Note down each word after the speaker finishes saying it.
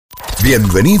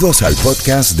Bienvenidos al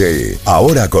podcast de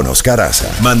Ahora con Oscar Aza.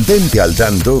 Mantente al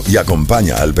tanto y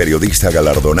acompaña al periodista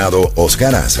galardonado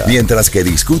Oscar Aza mientras que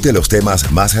discute los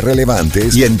temas más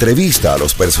relevantes y entrevista a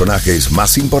los personajes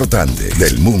más importantes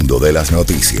del mundo de las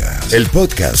noticias. El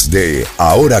podcast de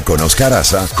Ahora con Oscar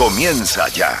Aza comienza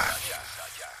ya.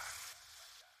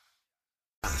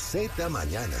 Z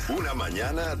Mañana, una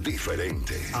mañana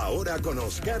diferente. Ahora con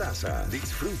Oscar Aza.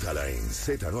 Disfrútala en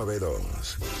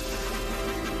Z92.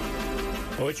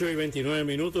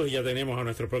 8:29 y ya tenemos a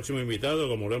nuestro próximo invitado,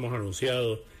 como lo hemos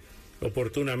anunciado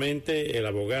oportunamente, el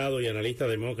abogado y analista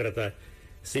demócrata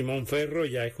Simón Ferro.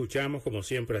 Ya escuchamos, como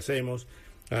siempre hacemos,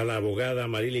 a la abogada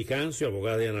Marily Cancio,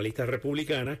 abogada y analista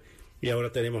republicana, y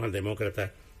ahora tenemos al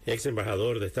demócrata, ex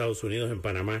embajador de Estados Unidos en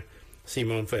Panamá,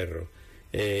 Simón Ferro.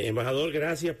 Embajador,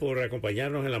 gracias por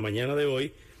acompañarnos en la mañana de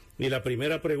hoy. Y la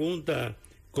primera pregunta,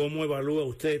 ¿cómo evalúa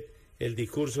usted el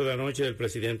discurso de anoche del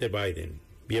presidente Biden?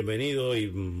 Bienvenido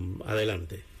y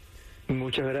adelante.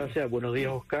 Muchas gracias. Buenos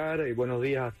días, Oscar, y buenos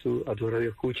días a tu radio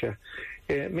escucha.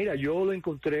 Mira, yo lo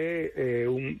encontré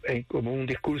como un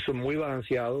discurso muy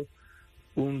balanceado,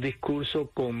 un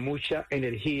discurso con mucha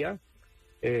energía.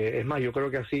 Es más, yo creo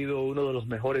que ha sido uno de los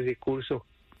mejores discursos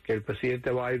que el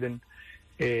presidente Biden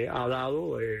ha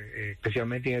dado,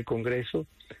 especialmente en el Congreso.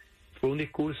 Fue un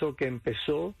discurso que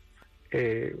empezó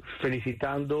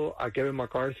felicitando a Kevin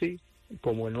McCarthy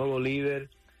como el nuevo líder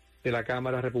de la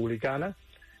Cámara Republicana,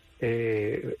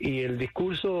 y el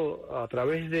discurso a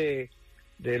través de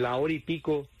la hora y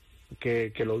pico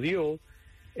que lo dio,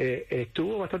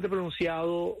 estuvo bastante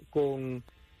pronunciado con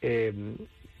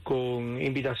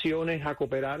invitaciones a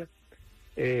cooperar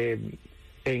en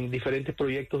diferentes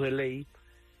proyectos de ley.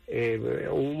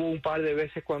 Hubo un par de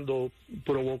veces cuando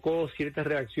provocó cierta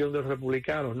reacción de los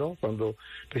republicanos, ¿no?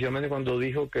 Especialmente cuando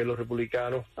dijo que los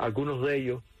republicanos, algunos de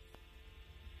ellos,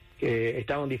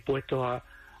 estaban dispuestos a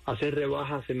hacer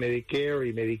rebajas en Medicare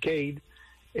y Medicaid,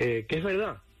 que es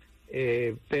verdad,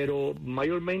 pero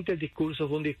mayormente el discurso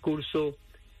fue un discurso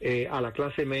a la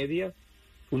clase media,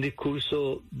 un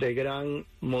discurso de gran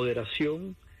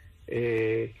moderación.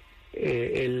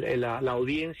 La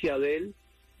audiencia de él,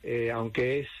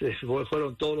 aunque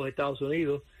fueron todos los Estados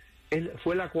Unidos,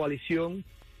 fue la coalición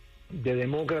de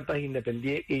demócratas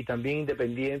y también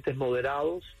independientes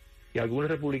moderados y algunos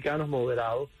republicanos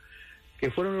moderados, que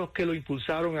fueron los que lo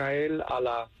impulsaron a él a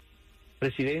la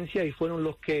presidencia y fueron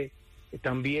los que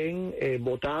también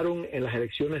votaron en las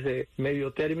elecciones de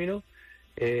medio término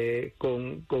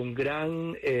con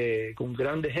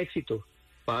grandes éxitos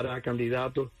para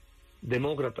candidatos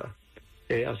demócratas.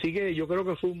 Así que yo creo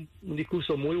que fue un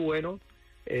discurso muy bueno,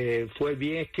 fue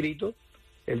bien escrito,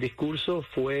 el discurso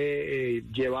fue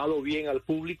llevado bien al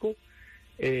público,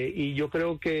 y yo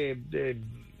creo que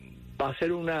va a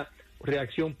ser una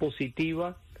reacción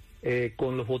positiva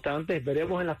con los votantes.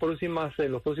 Veremos en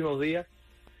los próximos días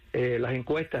las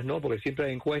encuestas, ¿no? Porque siempre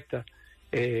hay encuestas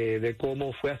de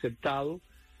cómo fue aceptado,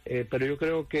 pero yo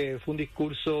creo que fue un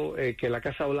discurso que la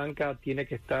Casa Blanca tiene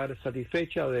que estar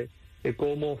satisfecha de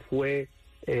cómo fue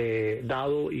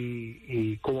dado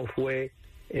y cómo fue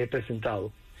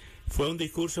presentado. ¿Fue un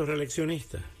discurso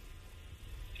reeleccionista?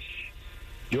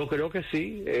 Yo creo que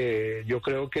sí. Yo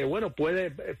creo que, bueno,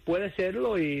 puede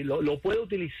serlo y lo puede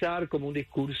utilizar como un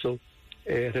discurso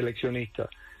reeleccionista,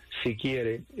 si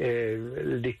quiere.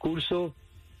 El discurso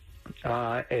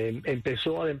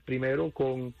empezó primero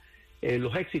con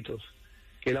los éxitos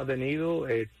que él ha tenido.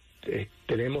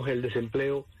 Tenemos el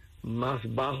desempleo más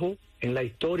bajo en la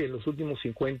historia en los últimos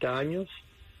 50 años.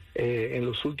 En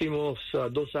los últimos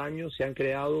 2 años se han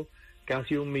creado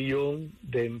casi 1 millón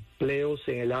de empleos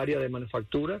en el área de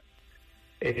manufactura.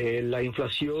 La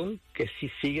inflación, que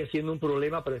sí sigue siendo un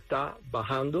problema, pero está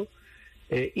bajando.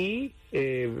 El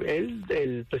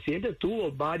presidente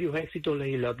tuvo varios éxitos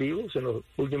legislativos en los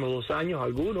últimos 2 años,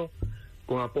 algunos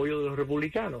con apoyo de los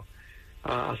republicanos.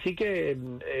 Así que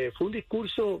fue un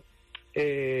discurso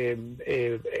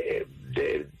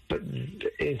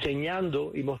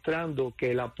enseñando y mostrando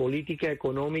que la política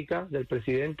económica del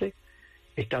presidente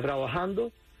está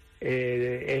trabajando,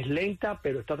 es lenta,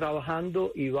 pero está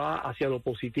trabajando y va hacia lo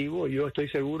positivo. Yo estoy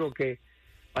seguro que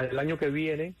para el año que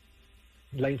viene,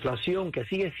 la inflación, que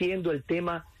sigue siendo el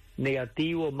tema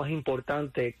negativo más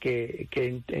importante que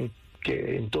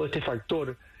en todo este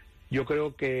factor, yo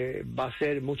creo que va a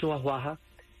ser mucho más baja.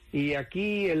 Y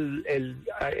aquí el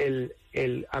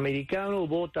americano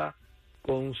vota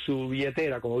con su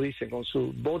billetera, como dicen,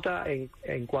 vota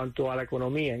en cuanto a la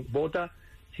economía, vota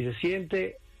si se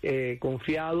siente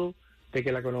confiado de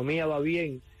que la economía va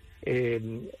bien,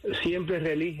 siempre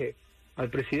reelige al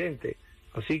presidente.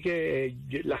 Así que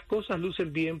las cosas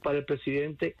lucen bien para el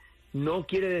presidente no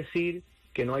quiere decir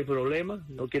que no hay problemas,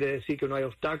 no quiere decir que no hay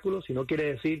obstáculos, sino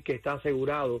quiere decir que está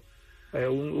asegurado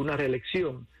una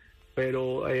reelección,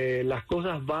 pero las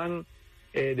cosas van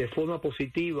de forma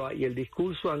positiva, y el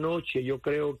discurso anoche yo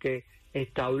creo que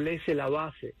establece la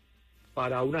base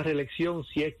para una reelección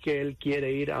si es que él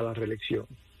quiere ir a la reelección.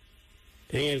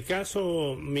 En el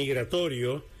caso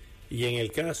migratorio y en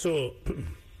el caso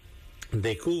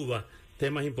de Cuba,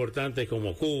 temas importantes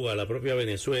como Cuba, la propia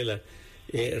Venezuela,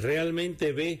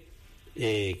 realmente ve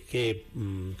que,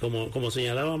 como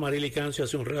señalaba Marily Cancio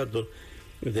hace un rato,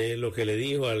 de lo que le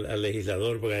dijo al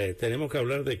legislador, porque tenemos que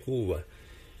hablar de Cuba,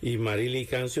 y Marily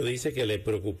Cancio dice que le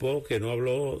preocupó que no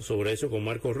habló sobre eso con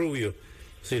Marco Rubio,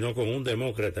 sino con un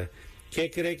demócrata. ¿Qué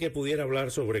cree que pudiera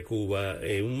hablar sobre Cuba?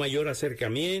 ¿Un mayor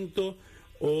acercamiento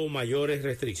o mayores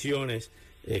restricciones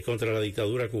contra la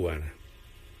dictadura cubana?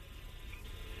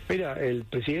 Mira, el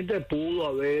presidente pudo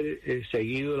haber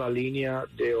seguido la línea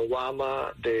de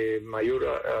Obama de mayor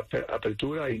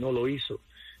apertura y no lo hizo.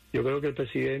 Yo creo que el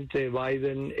presidente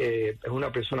Biden es una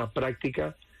persona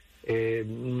práctica,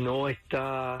 no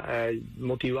está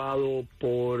motivado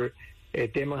por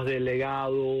temas de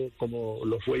legado como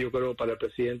lo fue, yo creo, para el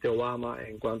presidente Obama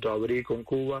en cuanto a abrir con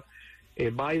Cuba.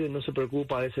 Biden no se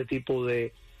preocupa de ese tipo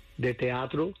de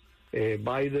teatro.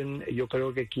 Biden, yo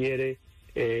creo que quiere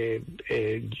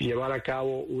llevar a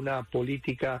cabo una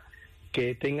política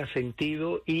que tenga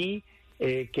sentido y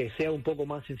que sea un poco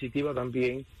más sensitiva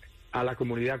también a la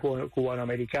comunidad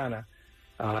cubanoamericana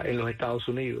en los Estados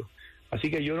Unidos.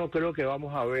 Así que yo no creo que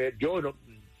vamos a ver, yo no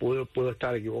puedo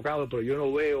estar equivocado, pero yo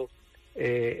no veo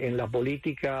en la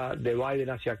política de Biden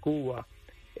hacia Cuba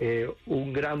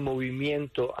un gran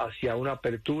movimiento hacia una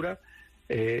apertura.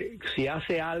 Si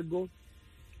hace algo,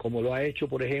 como lo ha hecho,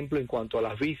 por ejemplo, en cuanto a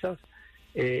las visas,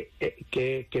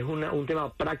 que es un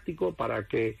tema práctico para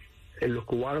que los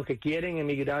cubanos que quieren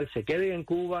emigrar se queden en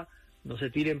Cuba, no se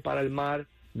tiren para el mar,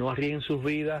 no arriesguen sus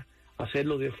vidas,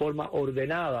 hacerlo de forma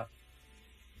ordenada.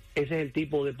 Ese es el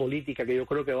tipo de política que yo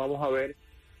creo que vamos a ver,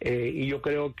 y yo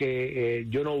creo que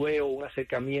yo no veo un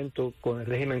acercamiento con el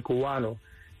régimen cubano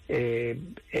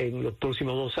en los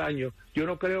próximos 2 años. Yo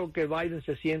no creo que Biden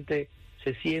se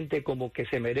siente como que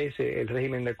se merece el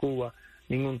régimen de Cuba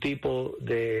ningún tipo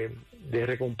de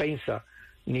recompensa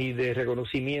ni de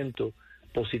reconocimiento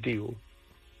positivo.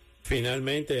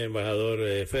 Finalmente, embajador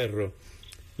Ferro,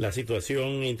 la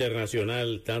situación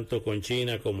internacional, tanto con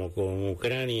China como con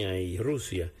Ucrania y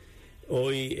Rusia.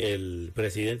 Hoy el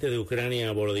presidente de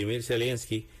Ucrania, Volodymyr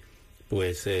Zelensky,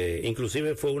 pues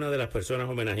inclusive fue una de las personas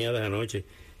homenajeadas anoche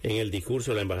en el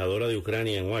discurso de la embajadora de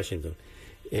Ucrania en Washington.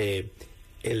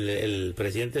 El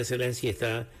presidente Zelensky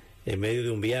está en medio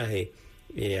de un viaje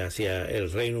hacia el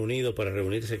Reino Unido para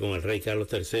reunirse con el rey Carlos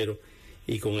III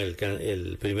y con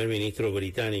el primer ministro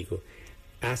británico.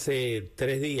 Hace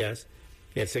 3 días,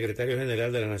 el secretario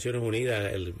general de las Naciones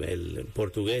Unidas, el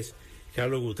portugués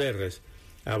Carlos Guterres,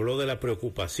 habló de la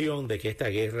preocupación de que esta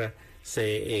guerra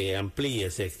se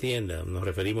amplíe, se extienda. Nos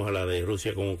referimos a la de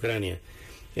Rusia con Ucrania.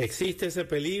 Existe ese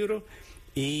peligro,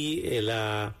 y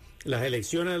las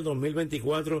elecciones del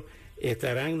 2024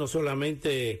 estarán no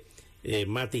solamente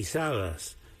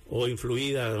matizadas o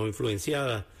influidas o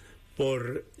influenciadas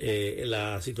por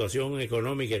la situación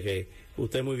económica que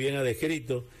usted muy bien ha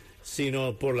descrito,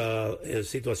 sino por la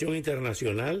situación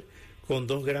internacional, con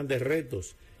 2 grandes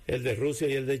retos, el de Rusia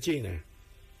y el de China.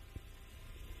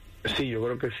 Sí, yo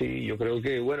creo que sí. Yo creo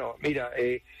que, bueno, mira,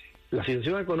 la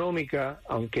situación económica,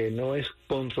 aunque no es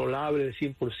controlable al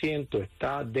 100%,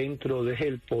 está dentro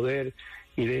del poder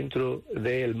y dentro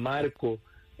del marco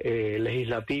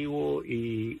legislativo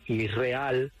y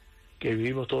real que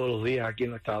vivimos todos los días aquí en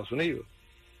los Estados Unidos.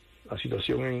 La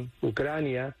situación en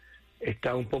Ucrania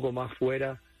está un poco más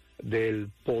fuera del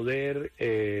poder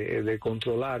de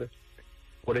controlar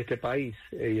por este país.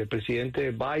 Y el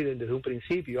presidente Biden desde un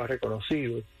principio ha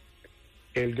reconocido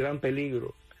el gran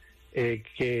peligro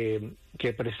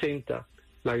que presenta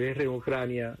la guerra en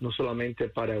Ucrania, no solamente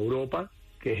para Europa,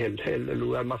 que es el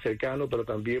lugar más cercano, pero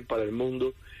también para el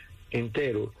mundo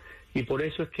entero. Y por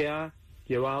eso es que ha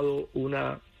llevado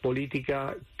una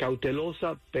política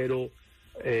cautelosa, pero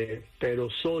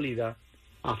sólida,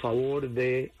 a favor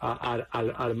de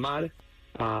armar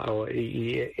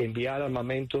y enviar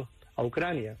armamentos a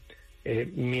Ucrania.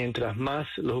 Mientras más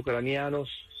los ucranianos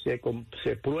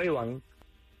se prueban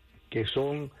que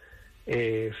son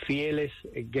fieles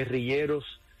guerrilleros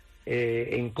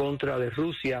en contra de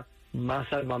Rusia,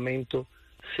 más armamento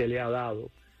se le ha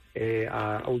dado.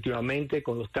 Últimamente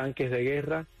con los tanques de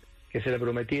guerra que se le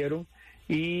prometieron,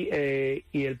 y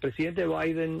el presidente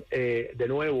Biden de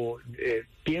nuevo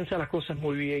piensa las cosas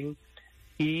muy bien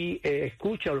y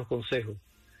escucha los consejos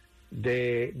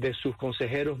de sus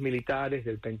consejeros militares,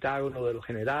 del Pentágono, de los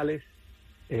generales,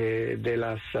 de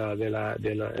la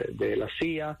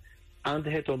CIA,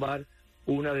 antes de tomar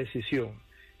una decisión.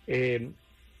 ¿Qué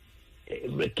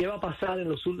va a pasar en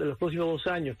los próximos 2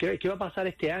 años? ¿Qué va a pasar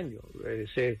este año?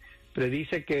 Se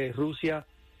predice que Rusia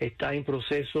está en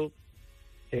proceso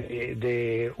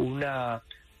de un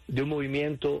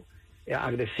movimiento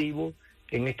agresivo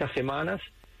en estas semanas.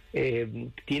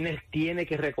 Tiene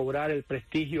que recobrar el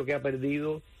prestigio que ha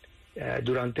perdido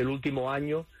durante el último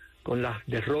año con las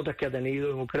derrotas que ha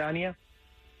tenido en Ucrania,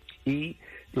 y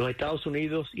los Estados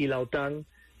Unidos y la OTAN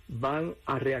van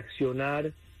a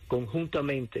reaccionar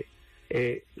conjuntamente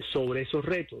sobre esos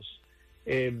retos.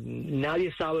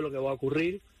 Nadie sabe lo que va a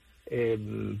ocurrir.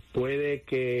 Puede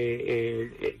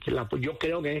que yo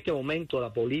creo que en este momento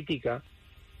la política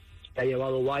que ha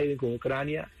llevado Biden con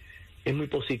Ucrania es muy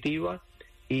positiva,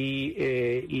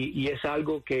 y es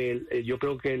algo que yo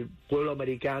creo que el pueblo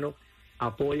americano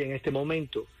apoya en este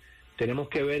momento. Tenemos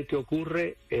que ver qué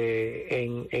ocurre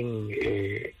en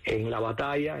la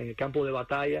batalla, en el campo de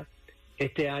batalla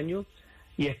este año,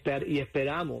 y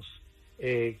esperamos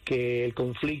que el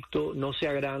conflicto no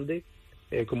sea grande.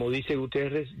 Como dice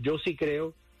Guterres, yo sí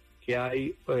creo que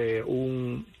hay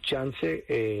un chance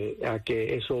a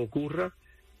que eso ocurra,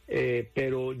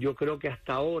 pero yo creo que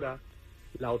hasta ahora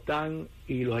la OTAN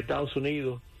y los Estados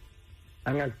Unidos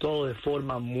han actuado de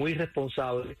forma muy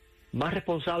responsable. Más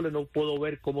responsable no puedo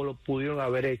ver cómo lo pudieron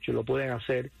haber hecho, lo pueden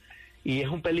hacer, y es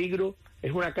un peligro,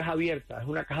 es una caja abierta, es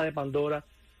una caja de Pandora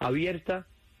abierta,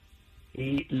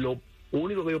 y lo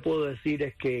único que yo puedo decir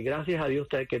es que gracias a Dios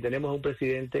que tenemos un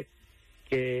presidente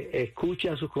que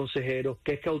escucha a sus consejeros,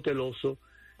 que es cauteloso,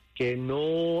 que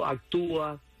no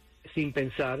actúa sin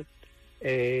pensar,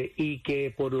 y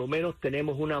que por lo menos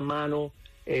tenemos una mano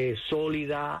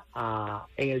sólida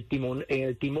en el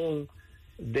timón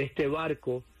de este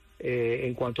barco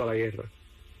en cuanto a la guerra.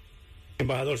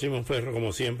 Embajador Simón Ferro,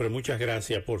 como siempre, muchas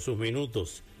gracias por sus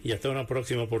minutos y hasta una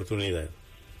próxima oportunidad.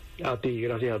 A ti,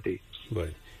 gracias a ti.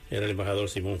 Bueno, era el embajador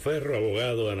Simón Ferro,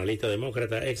 abogado, analista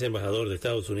demócrata, ex embajador de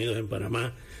Estados Unidos en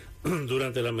Panamá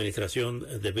durante la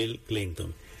administración de Bill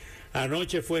Clinton.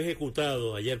 Anoche fue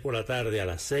ejecutado, ayer por la tarde,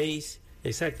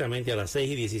 exactamente a las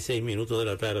 6:16 de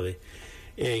la tarde,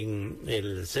 en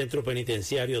el centro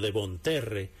penitenciario de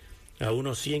Bonterre, a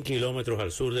unos 100 kilómetros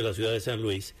al sur de la ciudad de San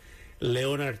Luis,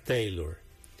 Leonard Taylor.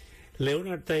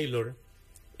 Leonard Taylor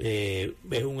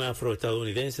es un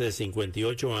afroestadounidense de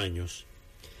 58 años.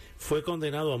 Fue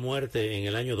condenado a muerte en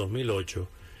el año 2008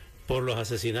 por los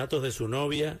asesinatos de su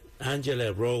novia,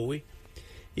 Angela Rowe,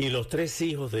 y los 3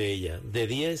 hijos de ella, de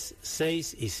 10,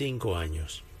 6 y 5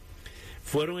 años.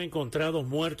 Fueron encontrados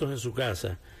muertos en su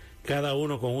casa, cada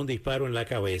uno con un disparo en la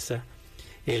cabeza,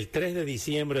 el 3 de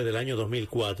diciembre del año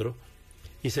 2004,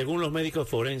 y según los médicos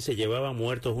forenses llevaban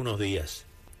muertos unos días.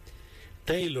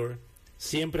 Taylor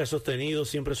siempre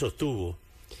sostuvo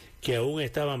que aún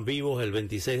estaban vivos el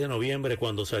 26 de noviembre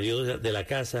cuando salió de la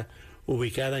casa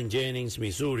ubicada en Jennings,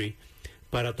 Missouri,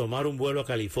 para tomar un vuelo a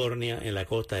California en la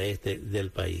costa este del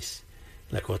país,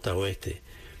 la costa oeste.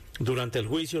 Durante el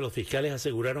juicio, los fiscales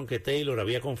aseguraron que Taylor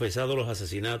había confesado los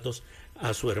asesinatos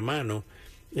a su hermano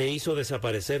e hizo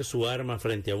desaparecer su arma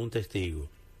frente a un testigo.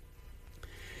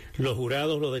 Los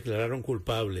jurados lo declararon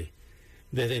culpable.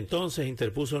 Desde entonces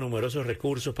interpuso numerosos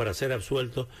recursos para ser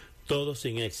absuelto, todos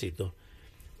sin éxito.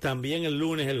 También el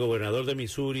lunes el gobernador de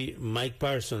Missouri, Mike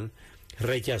Parson,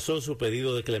 rechazó su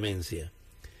pedido de clemencia.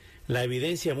 La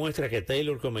evidencia muestra que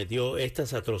Taylor cometió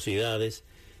estas atrocidades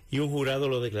y un jurado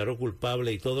lo declaró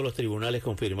culpable y todos los tribunales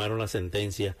confirmaron la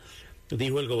sentencia,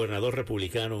 dijo el gobernador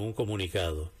republicano en un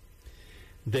comunicado.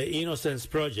 The Innocence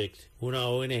Project, una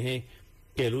ONG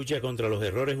que lucha contra los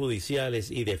errores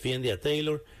judiciales y defiende a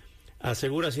Taylor,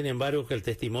 asegura sin embargo que el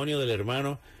testimonio del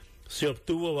hermano se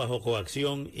obtuvo bajo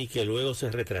coacción y que luego se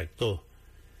retractó.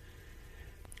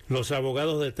 Los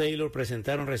abogados de Taylor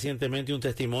presentaron recientemente un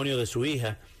testimonio de su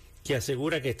hija que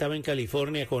asegura que estaba en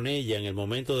California con ella en el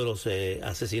momento de los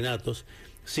asesinatos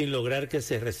sin lograr que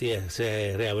se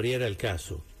reabriera el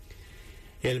caso.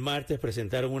 El martes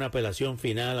presentaron una apelación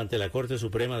final ante la Corte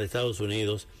Suprema de Estados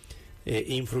Unidos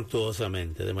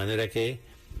infructuosamente, de manera que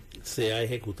se ha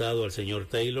ejecutado al señor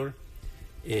Taylor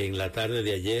en la tarde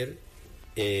de ayer,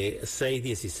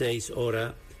 6:16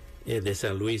 hora de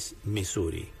San Luis,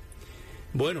 Missouri.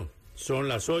 Bueno, son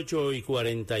las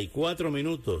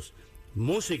 8:44.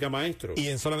 Música, maestro. Y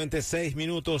en solamente 6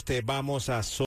 minutos te vamos a